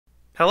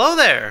Hello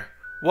there!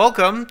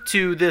 Welcome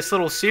to this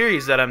little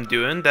series that I'm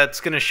doing that's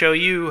going to show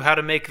you how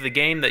to make the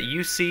game that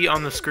you see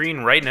on the screen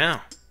right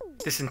now.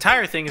 This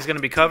entire thing is going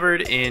to be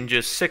covered in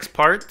just 6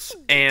 parts,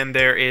 and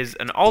there is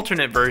an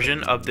alternate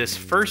version of this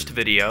first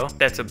video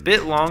that's a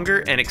bit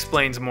longer and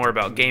explains more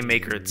about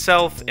GameMaker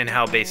itself and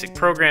how basic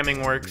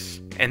programming works.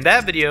 And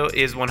that video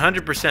is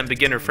 100%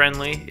 beginner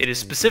friendly. It is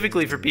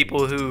specifically for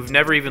people who've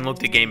never even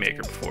looked at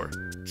GameMaker before.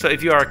 So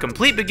if you are a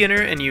complete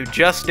beginner and you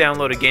just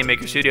downloaded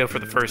GameMaker Studio for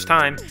the first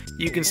time,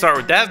 you can start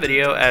with that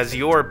video as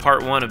your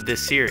part 1 of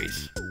this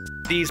series.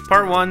 These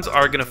part 1s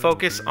are going to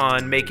focus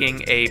on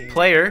making a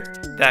player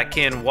that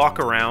can walk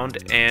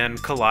around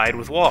and collide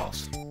with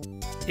walls.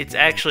 It's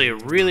actually a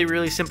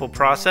really simple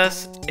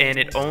process, and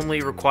it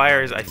only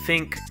requires, I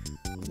think,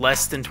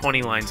 less than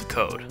 20 lines of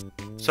code.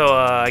 So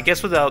I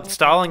guess without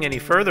stalling any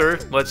further,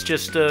 let's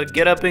just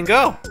get up and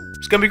go.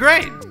 It's gonna be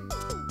great!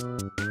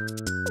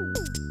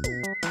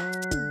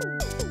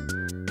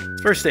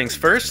 First things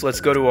first, let's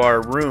go to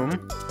our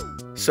room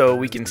so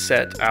we can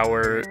set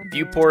our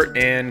viewport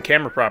and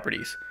camera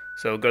properties.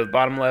 So go to the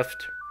bottom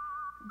left,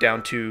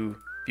 down to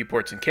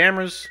viewports and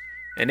cameras,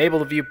 enable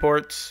the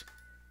viewports,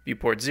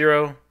 viewport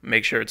 0,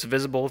 make sure it's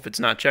visible if it's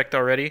not checked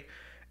already.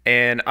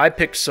 And I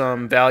picked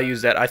some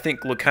values that I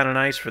think look kind of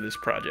nice for this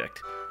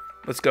project.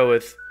 Let's go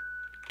with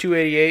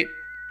 288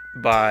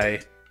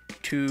 by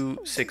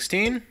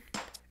 216.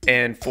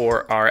 And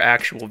for our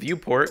actual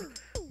viewport,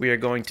 we are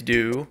going to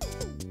do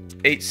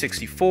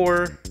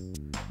 864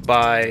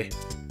 by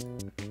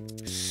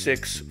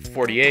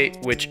 648,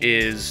 which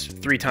is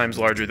 3 times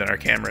larger than our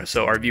camera.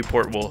 So our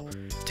viewport will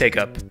take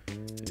up,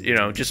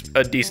 just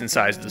a decent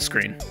size of the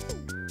screen.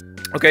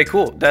 Okay,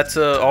 cool. That's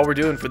all we're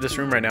doing for this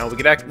room right now. We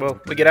could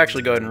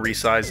actually go ahead and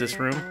resize this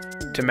room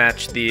to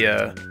match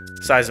the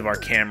size of our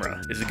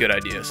camera. Is a good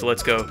idea. So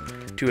let's go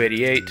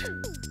 288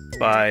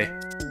 by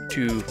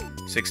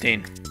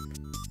 216.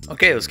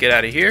 Okay, let's get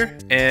out of here,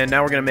 and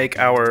now we're going to make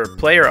our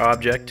player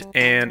object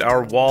and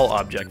our wall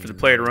object for the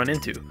player to run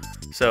into.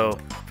 So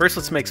first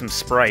let's make some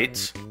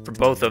sprites for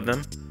both of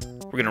them.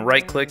 We're going to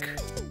right click,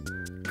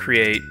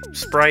 create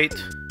sprite,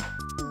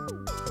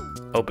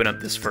 open up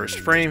this first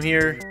frame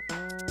here,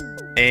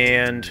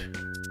 and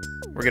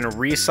we're going to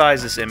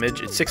resize this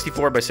image. It's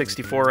 64 by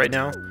 64 right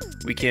now.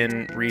 We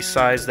can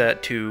resize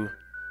that to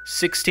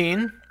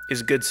 16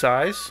 is a good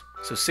size.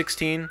 So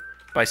 16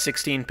 by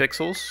 16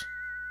 pixels.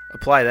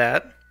 Apply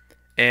that.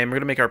 And we're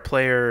going to make our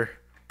player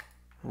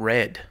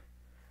red.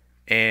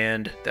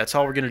 And that's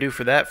all we're going to do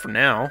for that for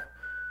now.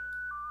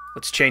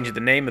 Let's change the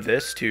name of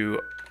this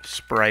to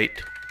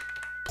Sprite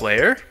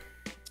Player.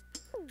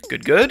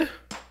 Good.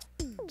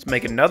 Let's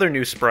make another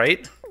new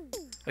sprite.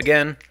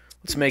 Again,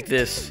 let's make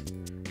this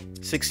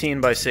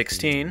 16 by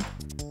 16.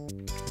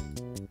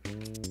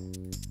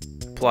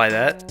 Apply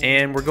that.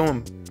 And we're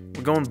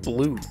going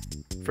blue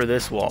for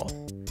this wall.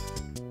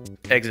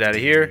 Exit out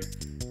of here.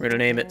 We're going to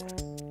name it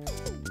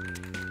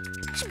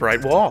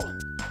Sprite Wall.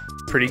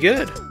 Pretty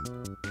good.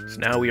 So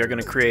now we are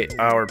going to create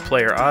our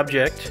player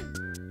object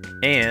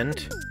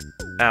and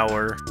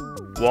our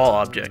wall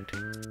object.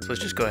 So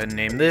let's just go ahead and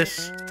name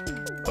this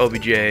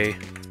obj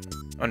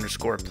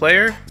underscore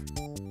player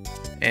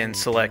and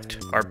select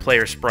our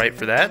player sprite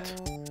for that.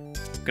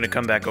 I'm going to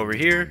come back over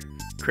here,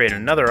 create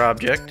another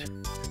object.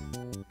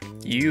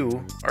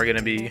 You are going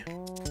to be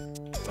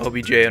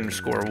obj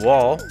underscore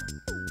wall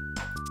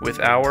with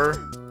our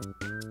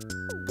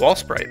wall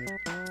sprite.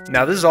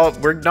 Now this is all,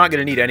 we're not going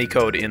to need any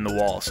code in the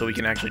wall, so we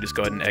can actually just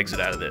go ahead and exit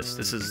out of this.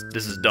 This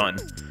is done.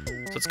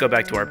 So let's go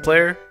back to our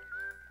player,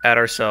 add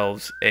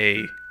ourselves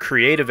a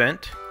create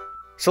event.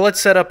 So let's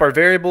set up our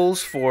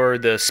variables for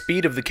the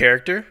speed of the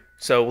character.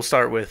 So we'll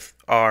start with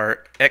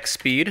our x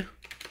speed,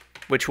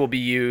 which will be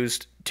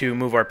used to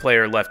move our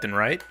player left and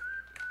right.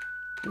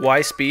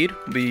 Y speed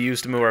will be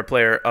used to move our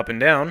player up and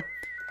down.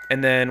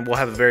 And then we'll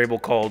have a variable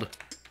called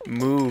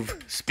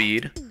move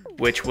speed,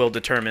 which will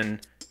determine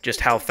just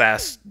how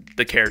fast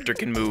the character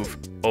can move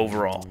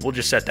overall. We'll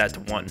just set that to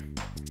 1.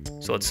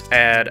 So let's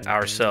add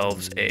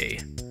ourselves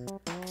a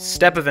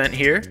step event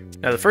here.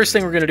 Now the first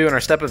thing we're going to do in our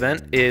step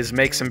event is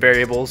make some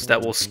variables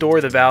that will store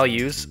the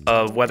values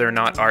of whether or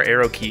not our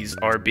arrow keys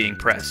are being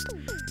pressed.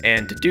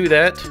 And to do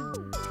that,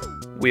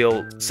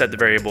 we'll set the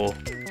variable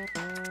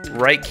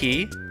right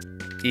key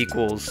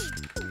equals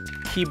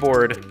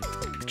keyboard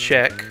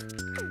check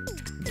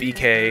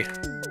vk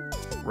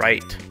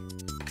right,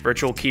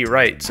 virtual key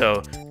right.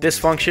 So this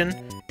function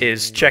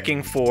is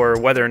checking for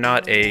whether or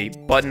not a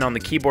button on the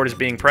keyboard is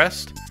being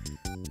pressed,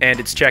 and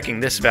it's checking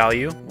this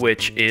value,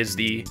 which is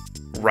the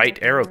right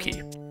arrow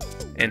key.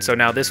 And so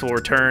now this will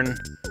return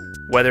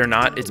whether or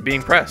not it's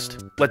being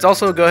pressed. Let's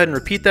also go ahead and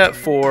repeat that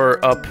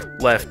for up,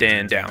 left,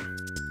 and down.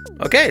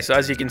 Okay, so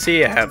as you can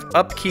see, I have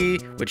up key,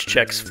 which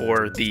checks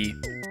for the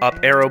up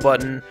arrow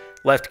button,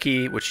 left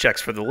key, which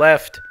checks for the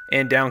left,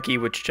 and down key,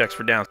 which checks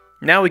for down.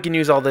 Now we can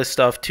use all this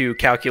stuff to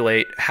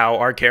calculate how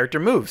our character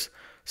moves.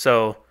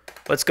 So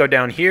let's go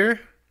down here.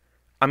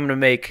 I'm going to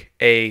make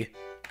a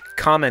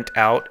comment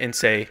out and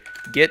say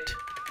get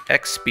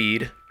x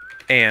speed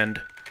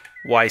and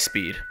y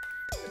speed.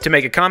 To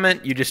make a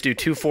comment, you just do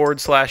 2 forward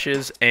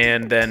slashes,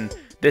 and then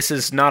this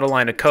is not a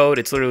line of code.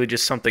 It's literally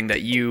just something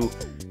that you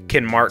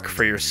can mark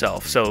for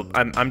yourself. So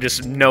I'm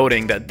just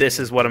noting that this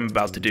is what I'm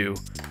about to do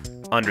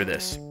under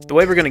this. The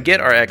way we're going to get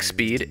our X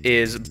speed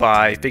is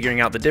by figuring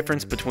out the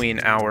difference between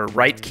our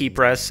right key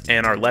press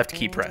and our left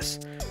key press.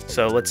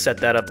 So let's set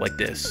that up like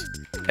this.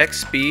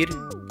 X speed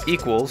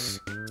equals,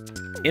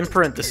 in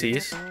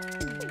parentheses,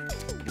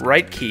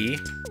 right key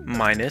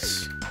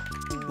minus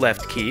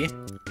left key,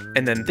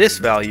 and then this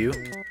value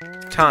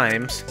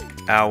times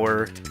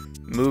our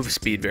move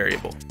speed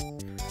variable.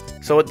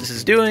 So what this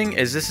is doing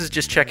is this is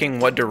just checking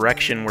what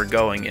direction we're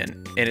going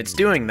in, and it's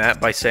doing that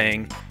by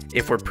saying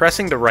if we're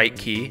pressing the right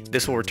key,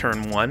 this will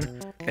return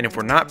 1, and if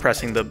we're not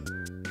pressing the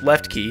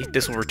left key,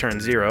 this will return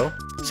 0.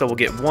 So we'll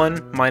get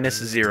 1 minus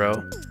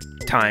 0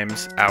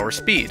 times our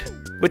speed,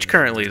 which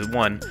currently is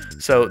 1,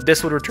 so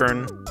this would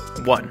return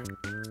 1.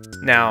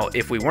 Now,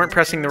 if we weren't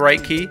pressing the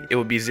right key, it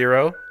would be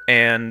 0,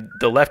 and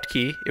the left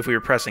key, if we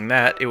were pressing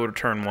that, it would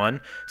return 1,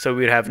 so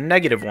we would have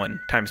 -1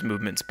 times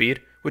movement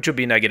speed, which would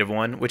be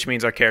 -1, which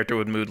means our character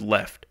would move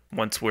left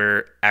once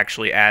we're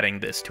actually adding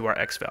this to our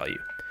X value.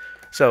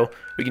 So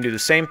we can do the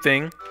same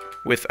thing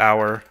with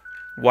our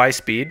Y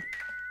speed,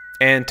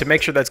 and to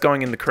make sure that's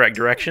going in the correct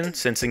direction,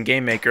 since in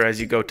GameMaker, as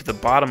you go to the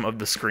bottom of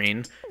the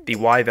screen, the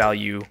Y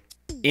value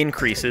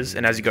increases,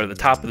 and as you go to the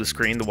top of the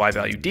screen, the Y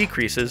value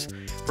decreases,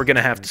 we're going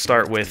to have to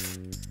start with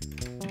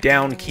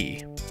down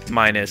key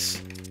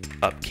minus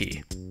up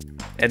key,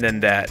 and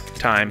then that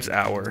times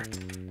our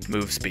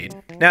move speed.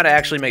 Now to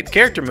actually make the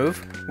character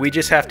move, we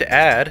just have to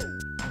add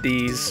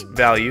these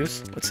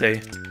values. Let's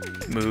say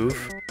move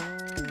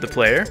the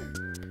player.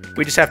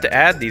 We just have to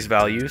add these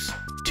values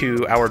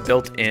to our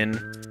built-in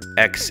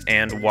X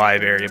and Y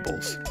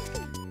variables.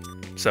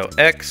 So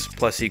X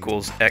plus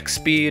equals X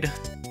speed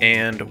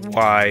and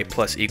Y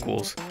plus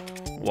equals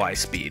Y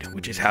speed,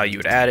 which is how you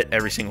would add it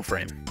every single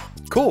frame.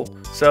 Cool.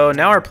 So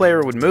now our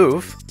player would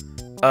move.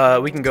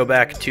 We can go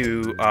back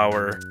to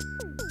our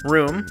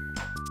room,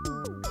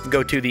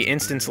 go to the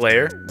instance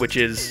layer, which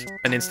is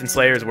an instance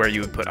layer is where you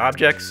would put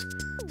objects.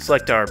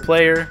 Select our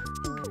player,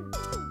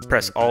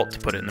 press Alt to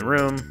put it in the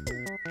room,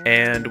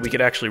 and we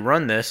could actually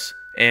run this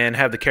and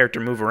have the character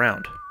move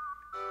around.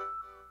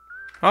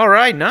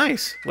 Alright,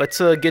 nice. Let's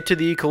get to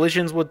the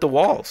collisions with the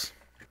walls.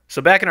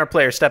 So back in our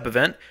player step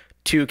event,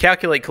 to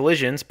calculate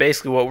collisions,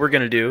 basically what we're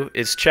going to do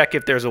is check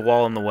if there's a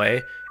wall in the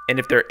way, and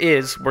if there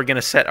is, we're going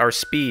to set our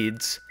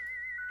speeds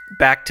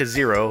back to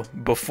 0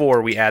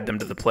 before we add them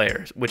to the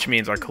player, which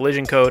means our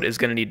collision code is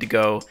going to need to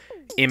go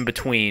in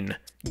between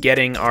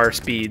getting our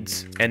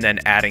speeds and then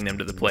adding them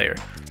to the player.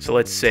 So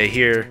let's say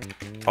here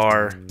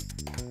are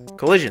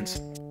collisions.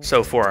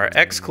 So for our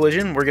X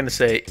collision, we're going to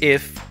say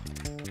if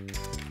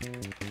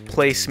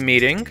place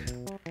meeting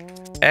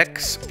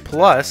X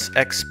plus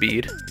X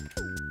speed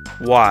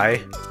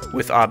Y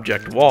with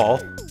object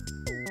wall,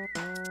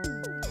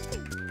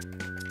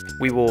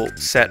 we will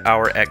set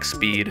our X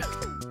speed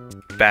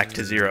back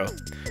to 0.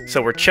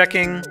 So we're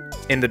checking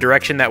in the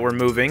direction that we're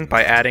moving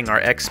by adding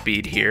our X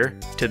speed here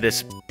to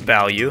this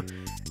value,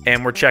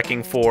 and we're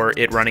checking for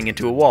it running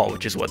into a wall,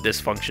 which is what this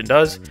function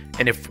does.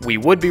 And if we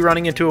would be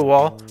running into a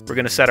wall, we're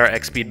going to set our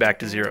X speed back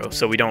to 0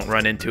 so we don't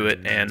run into it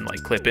and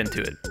like clip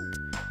into it.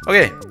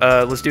 Okay,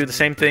 let's do the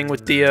same thing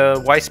with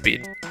the Y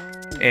speed.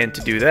 And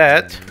to do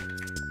that,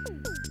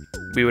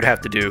 we would have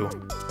to do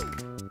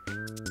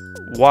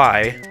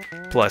Y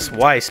plus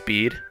Y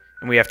speed,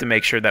 and we have to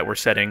make sure that we're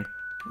setting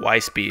Y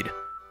speed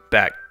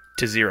back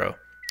to 0.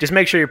 Just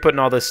make sure you're putting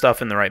all this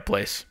stuff in the right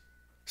place.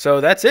 So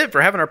that's it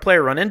for having our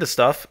player run into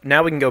stuff.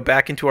 Now we can go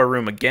back into our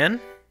room again,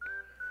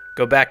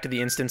 go back to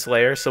the instance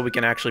layer so we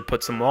can actually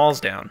put some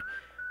walls down.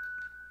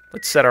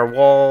 Let's set our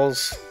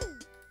walls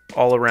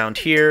all around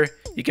here.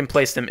 You can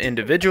place them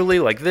individually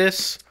like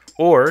this,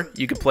 or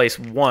you could place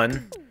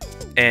one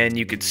and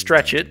you could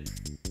stretch it.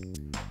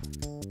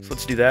 So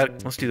let's do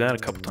that. Let's do that a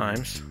couple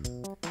times.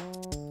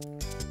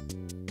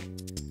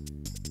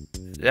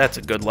 That's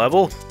a good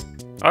level.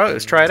 Alright,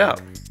 let's try it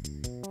out.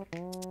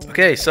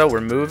 Okay, so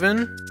we're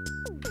moving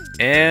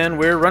and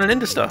we're running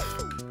into stuff.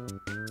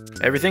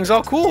 Everything's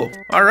all cool.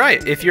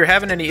 Alright, if you're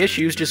having any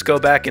issues, just go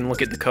back and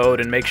look at the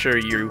code and make sure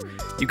you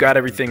got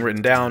everything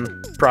written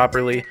down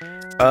properly.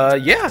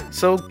 Yeah,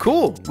 so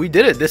cool. We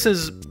did it. This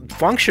is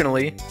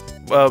functionally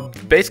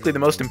basically the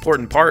most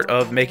important part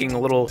of making a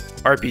little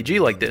RPG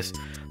like this.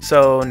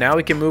 So now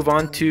we can move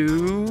on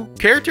to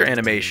character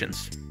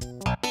animations.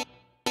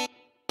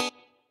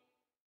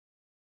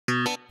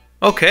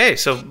 Okay,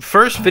 so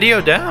first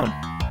video down.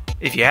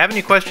 If you have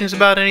any questions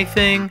about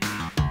anything,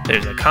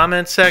 there's a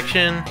comment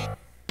section.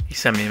 You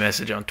send me a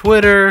message on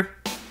Twitter,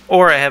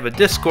 or I have a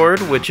Discord,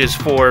 which is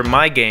for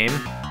my game.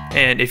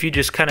 And if you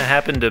just kind of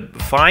happen to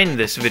find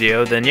this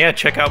video, then yeah,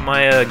 check out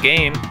my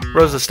game,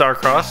 Rosa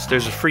Starcross.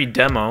 There's a free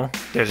demo.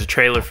 There's a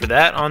trailer for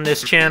that on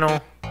this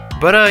channel.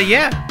 But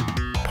yeah,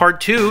 part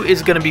 2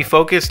 is going to be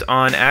focused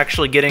on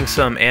actually getting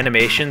some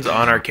animations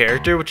on our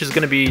character, which is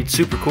going to be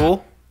super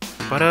cool.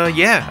 But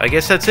yeah, I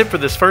guess that's it for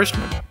this first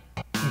one.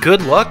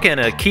 Good luck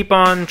and keep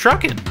on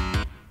trucking.